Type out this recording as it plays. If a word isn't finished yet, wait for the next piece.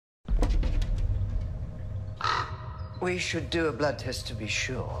We should do a blood test to be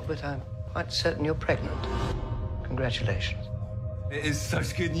sure, but I'm quite certain you're pregnant. Congratulations. It is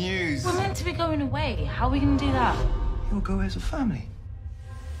such good news. We're meant to be going away. How are we going to do that? You'll go as a family.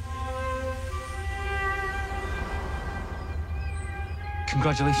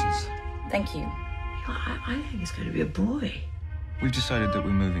 Congratulations. Thank you. I think it's going to be a boy. We've decided that we're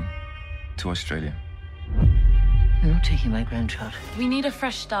moving to Australia. You're not taking my grandchild. We need a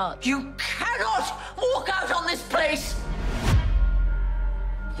fresh start. You cannot walk out on this place!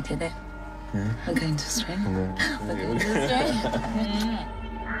 You did it. Yeah. We're going to Australia. We're going to Australia.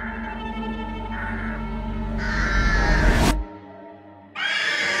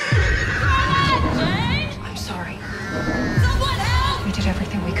 I'm sorry. Someone help! We did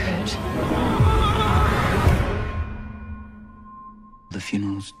everything we could. The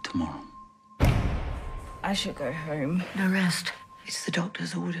funeral's tomorrow. I should go home. No rest. It's the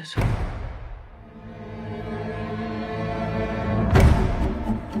doctor's orders.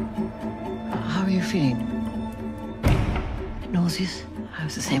 How are you feeling? Nauseous? I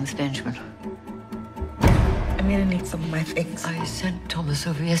was the same with Benjamin. I'm gonna need some of my things. I sent Thomas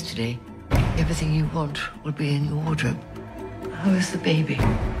over yesterday. Everything you want will be in your wardrobe. How is the baby?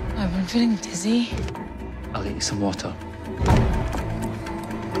 I've been feeling dizzy. I'll get you some water.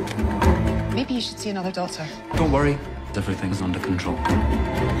 Maybe you should see another doctor. Don't worry, everything's under control.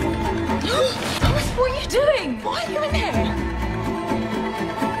 Thomas, what are you doing? Why are you in here?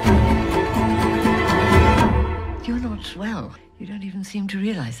 You're not well. You don't even seem to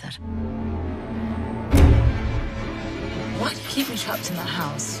realize that. Why do you keep me trapped in that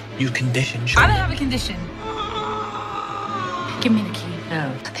house? You condition. I don't have a condition. Give me the key. No,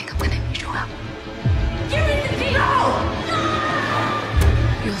 I think I'm going to need your help. Give me the key! No!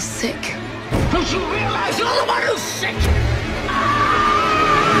 You're sick. Don't you realize you're the one who's sick?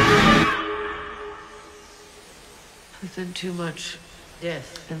 There's been too much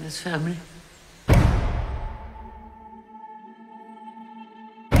death in this family.